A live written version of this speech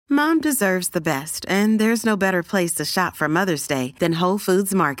Mom deserves the best, and there's no better place to shop for Mother's Day than Whole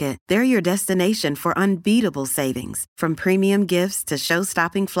Foods Market. They're your destination for unbeatable savings, from premium gifts to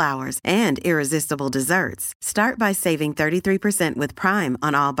show-stopping flowers and irresistible desserts. Start by saving 33% with Prime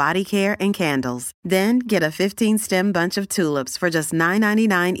on all body care and candles. Then get a 15-stem bunch of tulips for just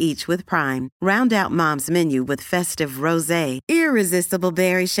 $9.99 each with Prime. Round out Mom's menu with festive rosé, irresistible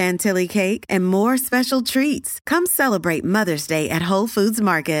berry chantilly cake, and more special treats. Come celebrate Mother's Day at Whole Foods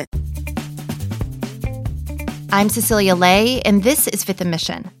Market. I'm Cecilia Lei, and this is Fifth and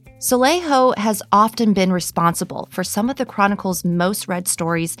Mission. Soleil Ho has often been responsible for some of the Chronicle's most read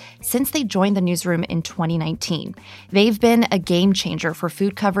stories since they joined the newsroom in 2019. They've been a game changer for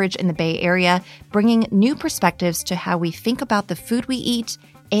food coverage in the Bay Area, bringing new perspectives to how we think about the food we eat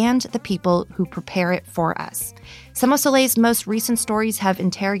and the people who prepare it for us. Some of Soleil's most recent stories have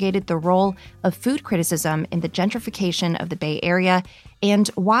interrogated the role of food criticism in the gentrification of the Bay Area and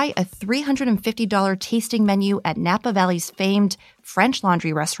why a $350 tasting menu at Napa Valley's famed French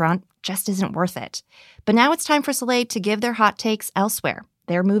Laundry restaurant just isn't worth it. But now it's time for Soleil to give their hot takes elsewhere.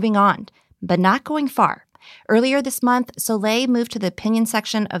 They're moving on, but not going far. Earlier this month, Soleil moved to the opinion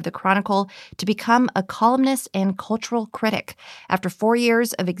section of the Chronicle to become a columnist and cultural critic. After 4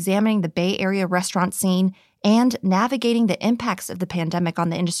 years of examining the Bay Area restaurant scene and navigating the impacts of the pandemic on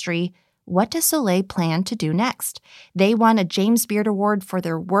the industry, what does Soleil plan to do next? They won a James Beard Award for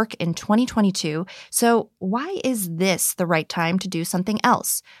their work in 2022, so why is this the right time to do something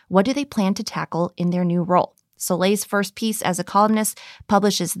else? What do they plan to tackle in their new role? Soleil's first piece as a columnist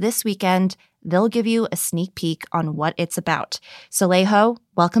publishes this weekend. They'll give you a sneak peek on what it's about. Soleil Ho,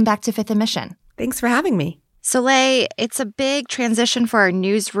 welcome back to Fifth and Mission. Thanks for having me. Soleil, it's a big transition for our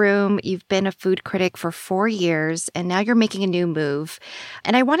newsroom. You've been a food critic for 4 years, and now you're making a new move.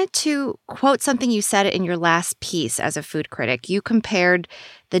 And I wanted to quote something you said in your last piece as a food critic. You compared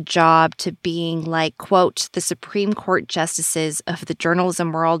the job to being like, quote, the Supreme Court justices of the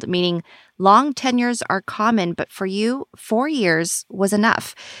journalism world, meaning long tenures are common, but for you, 4 years was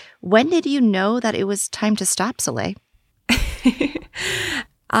enough. When did you know that it was time to stop, Soleil?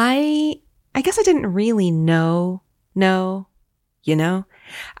 I guess I didn't really know,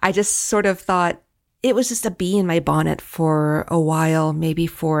 I just sort of thought it was just a bee in my bonnet for a while, maybe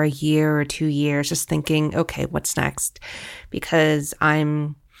for a year or 2 years, just thinking, okay, what's next? Because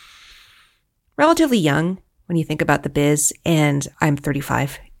I'm relatively young when you think about the biz, and I'm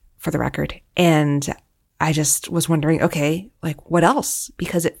 35 for the record. And I just was wondering, okay, like what else?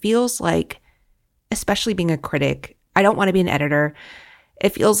 Because it feels like, especially being a critic, I don't want to be an editor.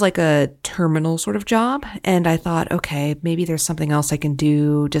 It feels like a terminal sort of job. And I thought, okay, maybe there's something else I can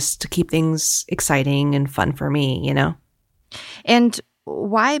do just to keep things exciting and fun for me, And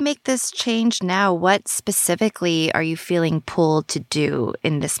why make this change now? What specifically are you feeling pulled to do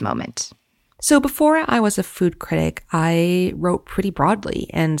in this moment? So before I was a food critic, I wrote pretty broadly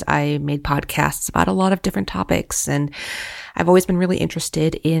and I made podcasts about a lot of different topics. And I've always been really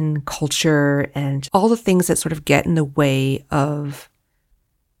interested in culture and all the things that sort of get in the way of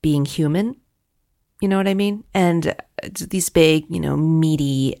being human. You know what I mean? And these big,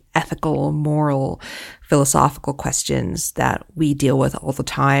 meaty, ethical, moral, philosophical questions that we deal with all the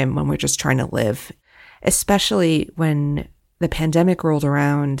time when we're just trying to live. Especially when the pandemic rolled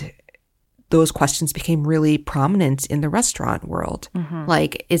around, those questions became really prominent in the restaurant world. Mm-hmm.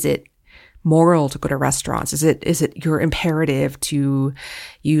 Like, is it moral to go to restaurants? Is it your imperative to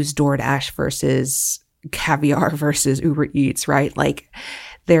use DoorDash versus caviar versus Uber Eats, right? Like,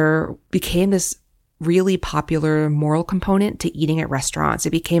 there became this really popular moral component to eating at restaurants. It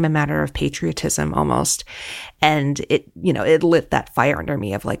became a matter of patriotism almost. And it lit that fire under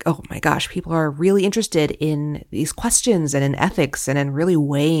me of like, oh my gosh, people are really interested in these questions and in ethics and in really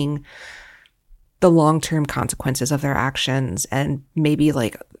weighing the long-term consequences of their actions and maybe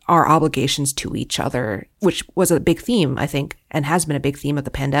like our obligations to each other, which was a big theme, I think, and has been a big theme of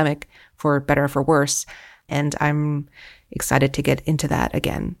the pandemic, for better or for worse. And I'm excited to get into that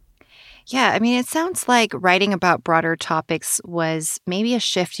again. Yeah, I mean, it sounds like writing about broader topics was maybe a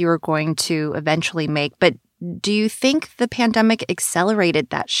shift you were going to eventually make, but do you think the pandemic accelerated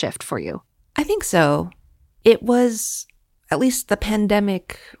that shift for you? I think so. It was, at least the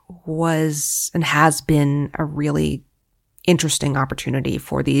pandemic was and has been a really interesting opportunity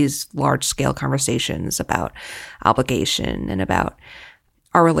for these large-scale conversations about obligation and about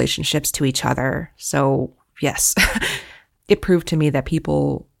our relationships to each other. So, yes, it proved to me that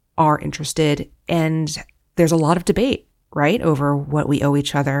people are interested, and there's a lot of debate, right, over what we owe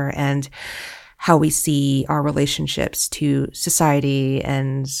each other and how we see our relationships to society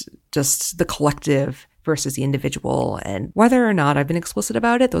and just the collective versus the individual. And whether or not I've been explicit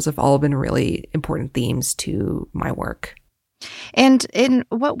about it, those have all been really important themes to my work. And in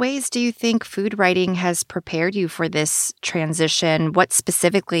what ways do you think food writing has prepared you for this transition? What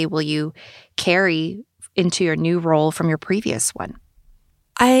specifically will you carry into your new role from your previous one?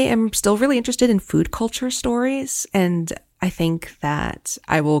 I am still really interested in food culture stories, and I think that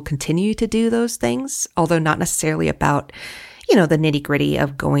I will continue to do those things, although not necessarily about, the nitty-gritty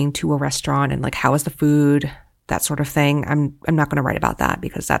of going to a restaurant and like, how is the food, that sort of thing. I'm not going to write about that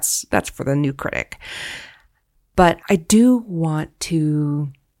because that's for the new critic. But I do want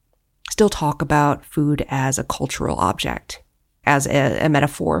to still talk about food as a cultural object, as a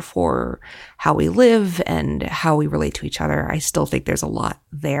metaphor for how we live and how we relate to each other. I still think there's a lot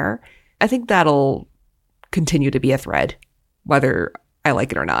there. I think that'll continue to be a thread, whether I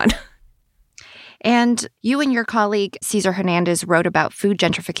like it or not. And you and your colleague, Cesar Hernandez, wrote about food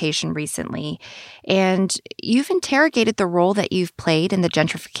gentrification recently. And you've interrogated the role that you've played in the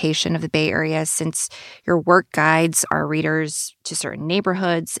gentrification of the Bay Area since your work guides our readers to certain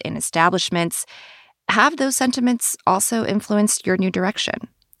neighborhoods and establishments. Have those sentiments also influenced your new direction?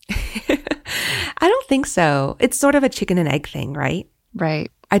 I don't think so. It's sort of a chicken and egg thing, right?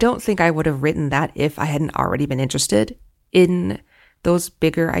 Right. I don't think I would have written that if I hadn't already been interested in those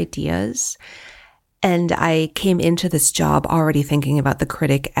bigger ideas. And I came into this job already thinking about the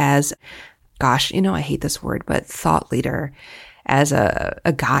critic as, gosh, I hate this word, but thought leader, as a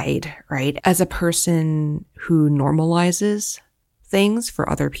guide, right? As a person who normalizes things for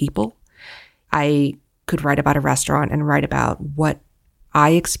other people. I could write about a restaurant and write about what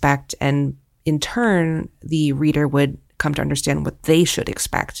I expect, and in turn, the reader would come to understand what they should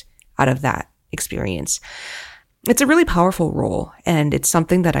expect out of that experience. It's a really powerful role, and it's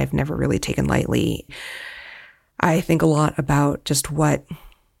something that I've never really taken lightly. I think a lot about just what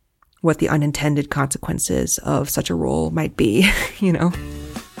the unintended consequences of such a role might be,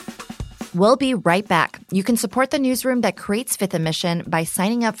 We'll be right back. You can support the newsroom that creates Fifth and Mission by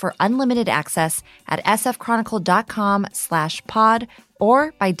signing up for unlimited access at sfchronicle.com/pod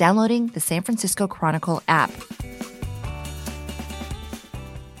or by downloading the San Francisco Chronicle app.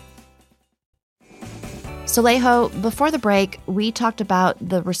 Soleil Ho, before the break, we talked about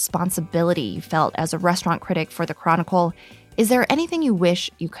the responsibility you felt as a restaurant critic for the Chronicle. Is there anything you wish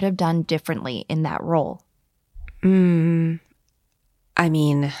you could have done differently in that role? I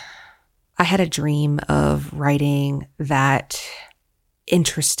mean, I had a dream of writing that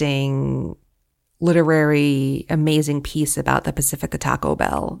interesting, literary, amazing piece about the Pacifica Taco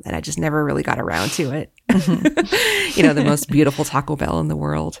Bell, and I just never really got around to it. The most beautiful Taco Bell in the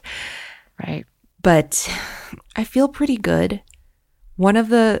world. Right. But I feel pretty good. One of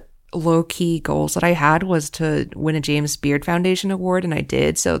the low-key goals that I had was to win a James Beard Foundation award, and I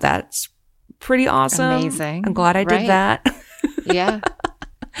did. So that's pretty awesome. Amazing. I'm glad I did that. Yeah.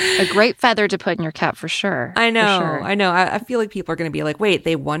 A great feather to put in your cap for sure. I know. For sure. I know. I feel like people are going to be like, wait,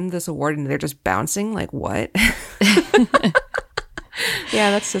 they won this award and they're just bouncing? Like, what? Yeah,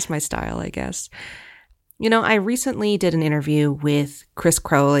 that's just my style, I guess. I recently did an interview with Chris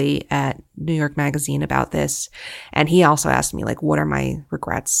Crowley at New York Magazine about this, and he also asked me, like, what are my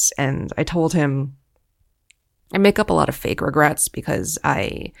regrets? And I told him I make up a lot of fake regrets because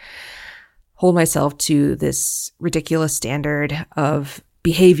I hold myself to this ridiculous standard of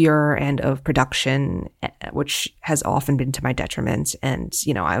behavior and of production, which has often been to my detriment. And,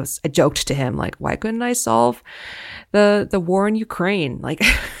 I joked to him, like, why couldn't I solve the war in Ukraine? Like,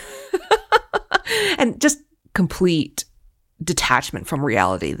 and just complete detachment from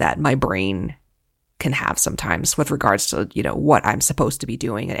reality that my brain can have sometimes with regards to, what I'm supposed to be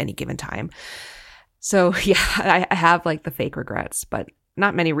doing at any given time. So yeah, I have like the fake regrets, but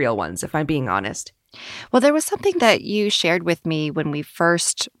not many real ones, if I'm being honest. Well, there was something that you shared with me when we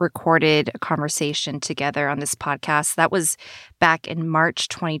first recorded a conversation together on this podcast. That was back in March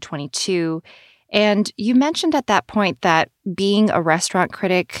 2022. And you mentioned at that point that being a restaurant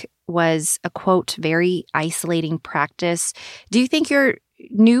critic was a, quote, very isolating practice. Do you think your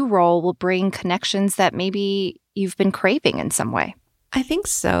new role will bring connections that maybe you've been craving in some way? I think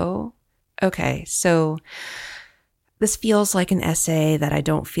so. Okay, so this feels like an essay that I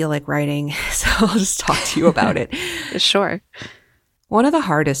don't feel like writing, so I'll just talk to you about it. Sure. One of the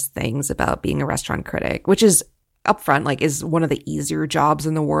hardest things about being a restaurant critic, which is upfront, like, is one of the easier jobs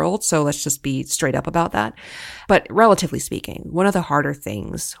in the world, so let's just be straight up about that. But relatively speaking, one of the harder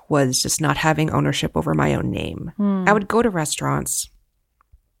things was just not having ownership over my own name. I would go to restaurants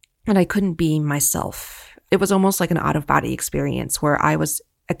and I couldn't be myself. It was almost like an out-of-body experience where I was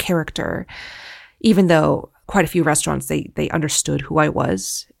a character, even though quite a few restaurants, they understood who I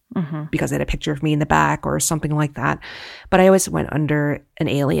was because they had a picture of me in the back or something like that. But I always went under an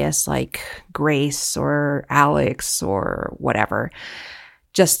alias like Grace or Alex or whatever,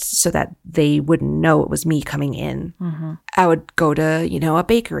 just so that they wouldn't know it was me coming in. I would go to, a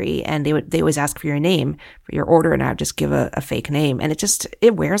bakery, and they always ask for your name for your order, and I would just give a fake name. And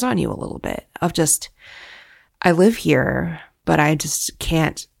it wears on you a little bit of just, I live here, but I just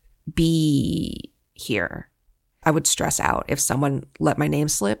can't be here. I would stress out if someone let my name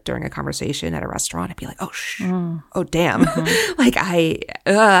slip during a conversation at a restaurant. I'd be like, oh damn. like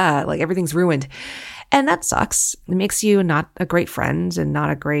everything's ruined. And that sucks. It makes you not a great friend and not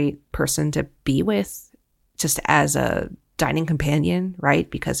a great person to be with just as a dining companion,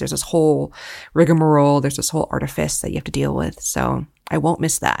 right? Because there's this whole rigmarole, there's this whole artifice that you have to deal with. So I won't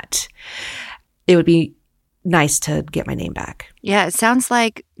miss that. It would be nice to get my name back. Yeah, it sounds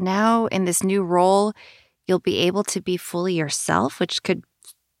like now in this new role, you'll be able to be fully yourself, which could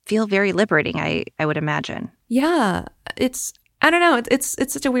feel very liberating, I would imagine. Yeah, I don't know. It's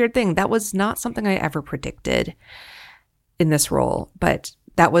such a weird thing. That was not something I ever predicted in this role, but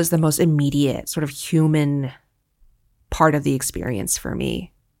that was the most immediate sort of human part of the experience for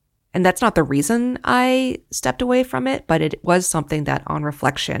me. And that's not the reason I stepped away from it, but it was something that on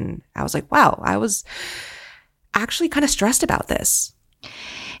reflection, I was like, wow, I was actually kind of stressed about this.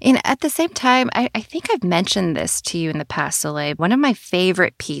 And at the same time, I think I've mentioned this to you in the past, Soleil. One of my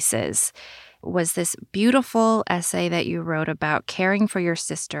favorite pieces was this beautiful essay that you wrote about caring for your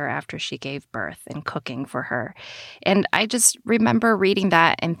sister after she gave birth and cooking for her. And I just remember reading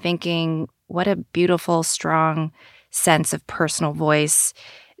that and thinking, what a beautiful, strong sense of personal voice.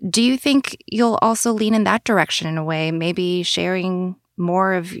 Do you think you'll also lean in that direction in a way, maybe sharing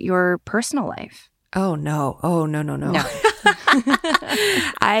more of your personal life? Oh, no. No.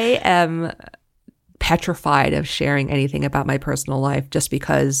 I am petrified of sharing anything about my personal life just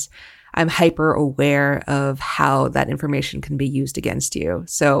because I'm hyper aware of how that information can be used against you.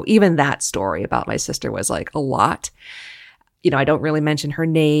 So even that story about my sister was like a lot. I don't really mention her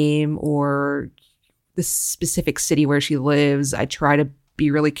name or the specific city where she lives. I try to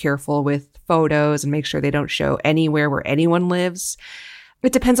be really careful with photos and make sure they don't show anywhere where anyone lives.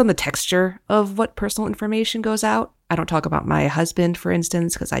 It depends on the texture of what personal information goes out. I don't talk about my husband, for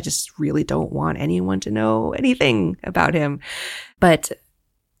instance, because I just really don't want anyone to know anything about him. But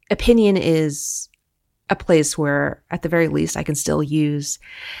opinion is a place where, at the very least, I can still use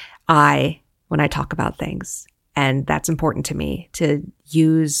I when I talk about things. And that's important to me, to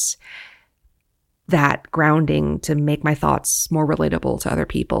use that grounding to make my thoughts more relatable to other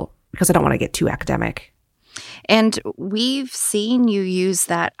people, because I don't want to get too academic. And we've seen you use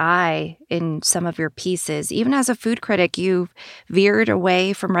that I in some of your pieces. Even as a food critic, you've veered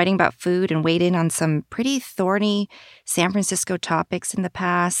away from writing about food and weighed in on some pretty thorny San Francisco topics in the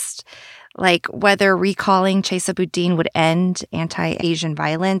past, like whether recalling Chesa Boudin would end anti-Asian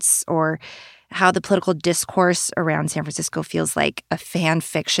violence, or how the political discourse around San Francisco feels like a fan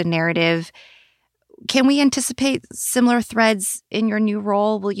fiction narrative. Can we anticipate similar threads in your new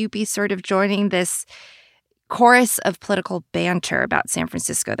role? Will you be sort of joining this chorus of political banter about San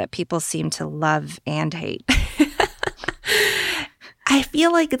Francisco that people seem to love and hate? I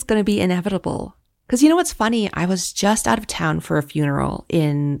feel like it's going to be inevitable. Because what's funny? I was just out of town for a funeral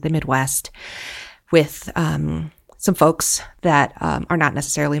in the Midwest with some folks that are not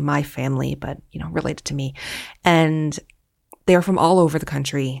necessarily my family, but, related to me. And they're from all over the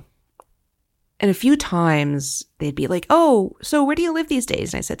country. And a few times they'd be like, oh, so where do you live these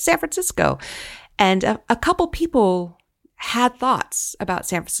days? And I said, San Francisco. And a couple people had thoughts about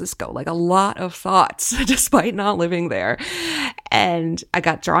San Francisco, like a lot of thoughts, despite not living there. And I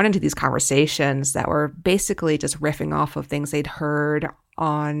got drawn into these conversations that were basically just riffing off of things they'd heard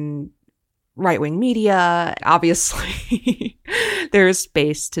on right-wing media. Obviously, there's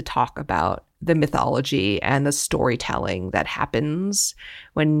space to talk about the mythology and the storytelling that happens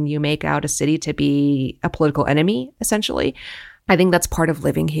when you make out a city to be a political enemy, essentially. I think that's part of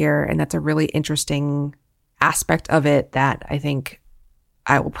living here, and that's a really interesting aspect of it that I think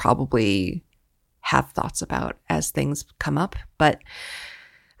I will probably have thoughts about as things come up. But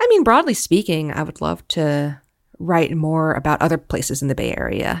broadly speaking, I would love to write more about other places in the Bay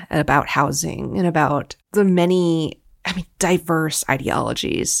Area and about housing and about the many, diverse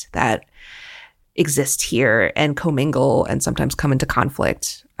ideologies that exist here and commingle and sometimes come into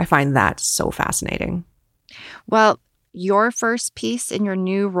conflict. I find that so fascinating. Well, your first piece in your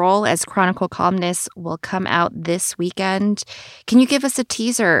new role as Chronicle columnist will come out this weekend. Can you give us a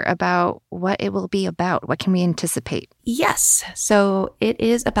teaser about what it will be about? What can we anticipate? Yes. So it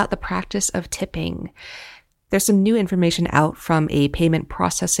is about the practice of tipping. There's some new information out from a payment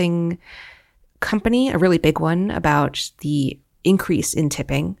processing company, a really big one, about the increase in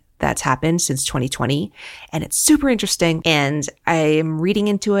tipping that's happened since 2020. And it's super interesting. And I am reading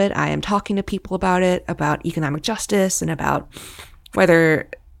into it. I am talking to people about it, about economic justice and about whether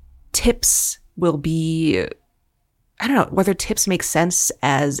tips will be, I don't know, whether tips make sense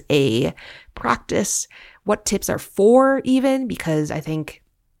as a practice, what tips are for even, because I think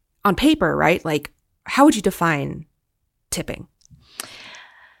on paper, right? Like, how would you define tipping?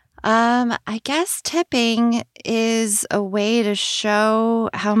 I guess tipping is a way to show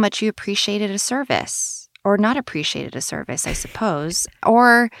how much you appreciated a service or not appreciated a service, I suppose,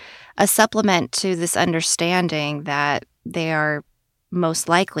 or a supplement to this understanding that they are most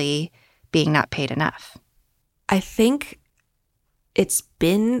likely being not paid enough. I think it's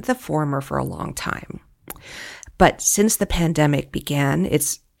been the former for a long time. But since the pandemic began,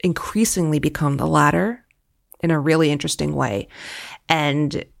 it's increasingly become the latter in a really interesting way.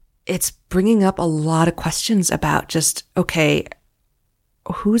 And it's bringing up a lot of questions about just, okay,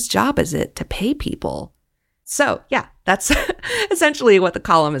 whose job is it to pay people? So yeah, that's essentially what the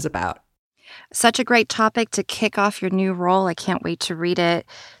column is about. Such a great topic to kick off your new role. I can't wait to read it.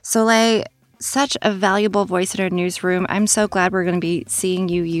 Soleil, such a valuable voice in our newsroom. I'm so glad we're going to be seeing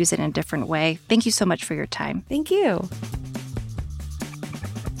you use it in a different way. Thank you so much for your time. Thank you.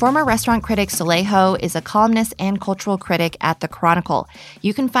 Former restaurant critic Soleil Ho is a columnist and cultural critic at The Chronicle.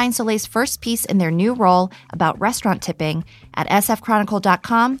 You can find Soleil's first piece in their new role about restaurant tipping at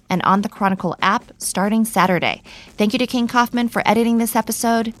sfchronicle.com and on the Chronicle app starting Saturday. Thank you to King Kaufman for editing this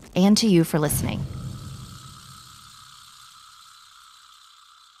episode and to you for listening.